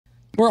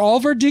We're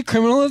all for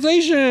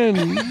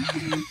decriminalization.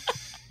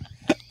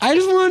 I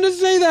just wanted to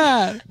say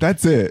that.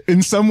 That's it.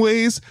 In some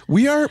ways,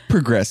 we are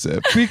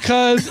progressive.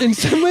 Because in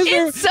some ways,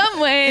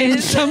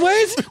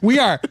 we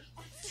are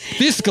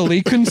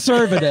fiscally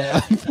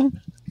conservative.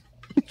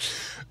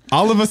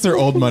 All of us are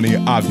old money,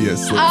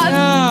 obviously.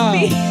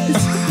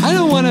 I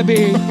don't want to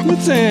be.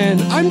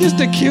 Listen, I'm just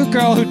a cute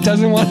girl who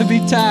doesn't want to be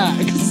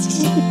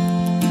taxed.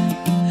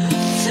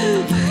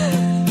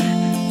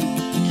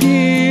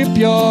 Keep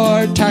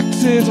your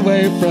taxes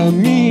away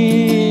from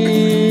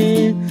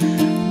me.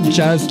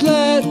 Just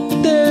let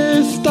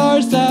this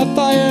star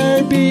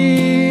sapphire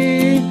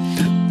be.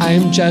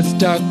 I'm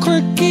just a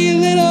quirky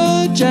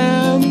little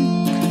gem,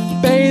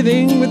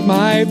 bathing with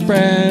my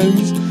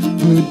friends,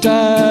 who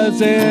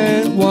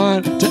doesn't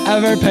want to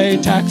ever pay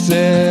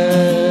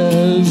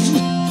taxes.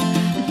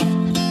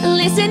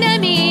 Listen to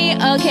me,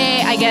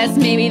 okay, I guess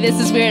maybe this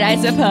is weird, I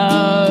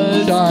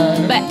suppose.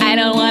 Sure. But I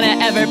don't want to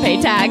ever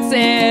pay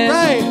taxes.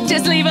 Right.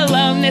 Just leave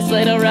alone this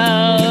little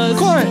rose. Of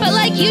course. But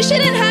like, you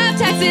shouldn't have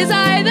taxes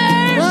either.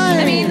 Right.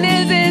 I mean,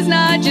 this is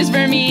not just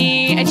for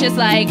me. It's just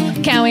like,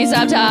 can we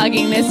stop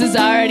talking? This is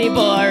already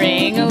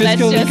boring. Let's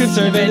just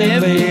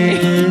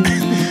conservatively.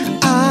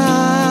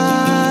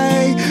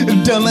 I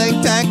don't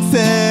like taxes.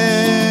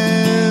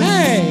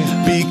 Hey.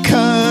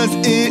 Because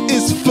it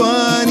is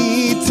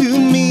funny to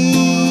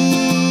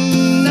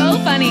me. So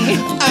funny.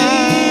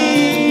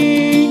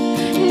 I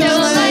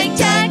don't like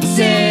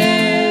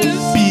taxes.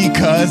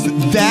 Because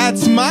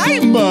that's my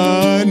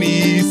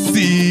money,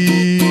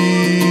 see.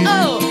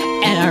 Oh,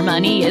 and our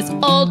money is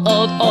old.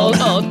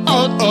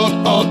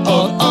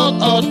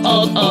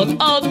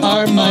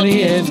 Our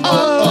money is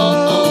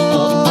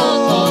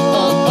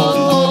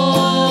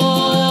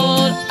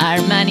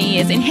Our money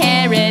is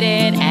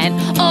inherited and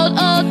old.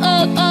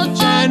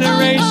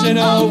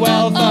 generational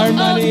wealth. Our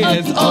money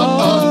is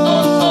old.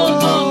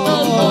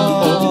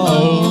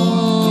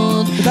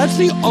 That's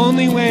the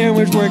only way in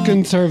which we're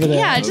conservative.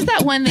 Yeah, just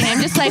that one thing.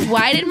 I'm just like,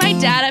 why did my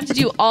dad have to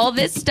do all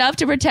this stuff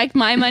to protect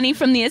my money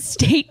from the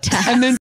estate tax? And then